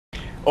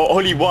Or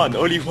only one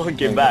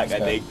came back, I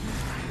think.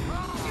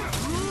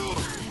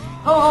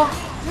 Oh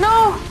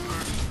no!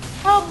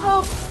 Help!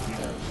 Help!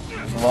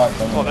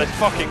 Oh, there's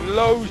fucking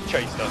loads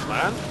chased us,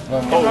 man.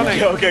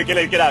 Oh, okay,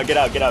 get out.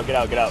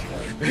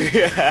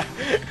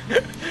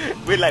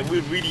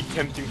 We're really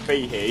tempting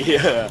fate here.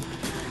 Yeah,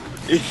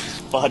 it's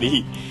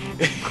funny.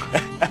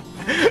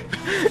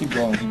 Keep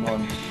going. Do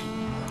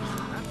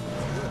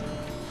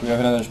we have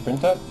another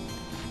sprint up?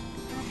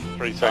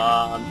 3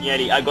 seconds.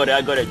 Yeah, I got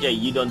it. Jay,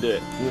 you don't do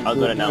it. I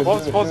got it now.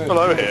 What's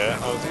below here?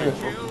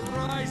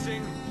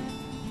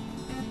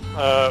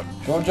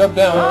 Don't jump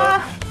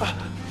down.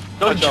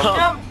 Don't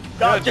jump.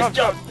 Just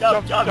jump.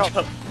 Are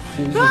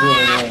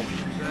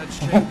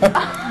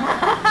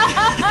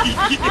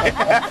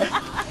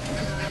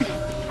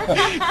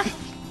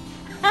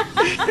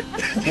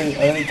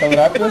they coming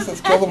after us?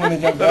 Let's kill them when they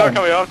jump They're down. not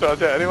coming after us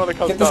yet. Anyone that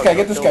comes Get this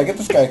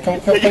guy. Come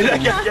fight him.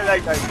 Get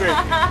that guy, quick.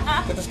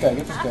 Get this guy.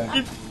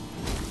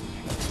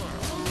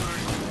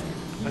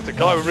 There's a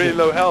guy with really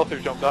low health who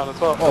jumped down as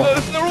well. Oh.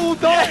 Look, they're all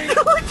dying!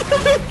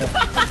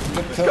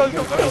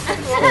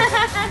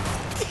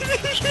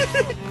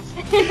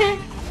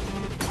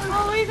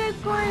 Oh, where is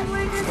going?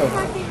 Where is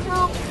fucking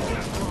help?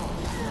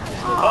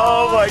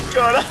 Oh my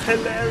god, that's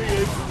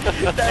hilarious.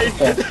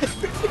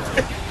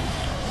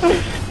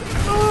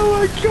 Oh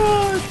my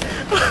god.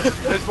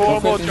 There's more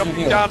and more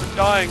jumping down and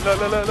dying. Look.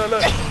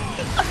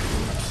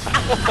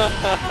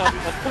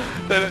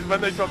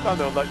 When they drop down,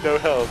 they're on like no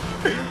health.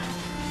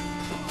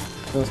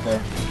 This guy.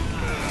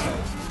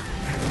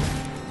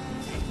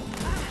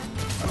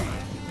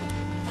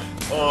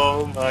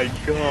 Oh my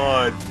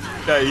god.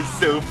 That is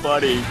so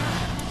funny.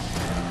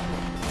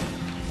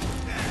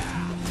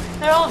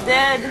 They're all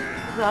dead.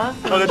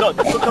 Awesome. No, they're not.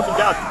 They're still coming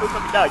down.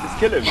 Just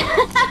kill him.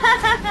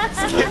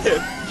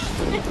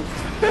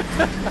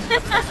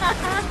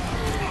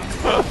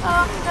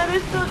 Oh, no,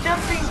 they're still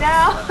jumping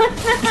down.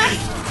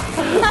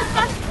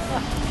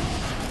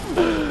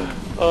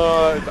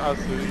 Oh, it's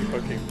absolutely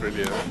fucking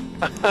brilliant.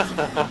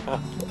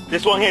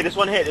 This one here.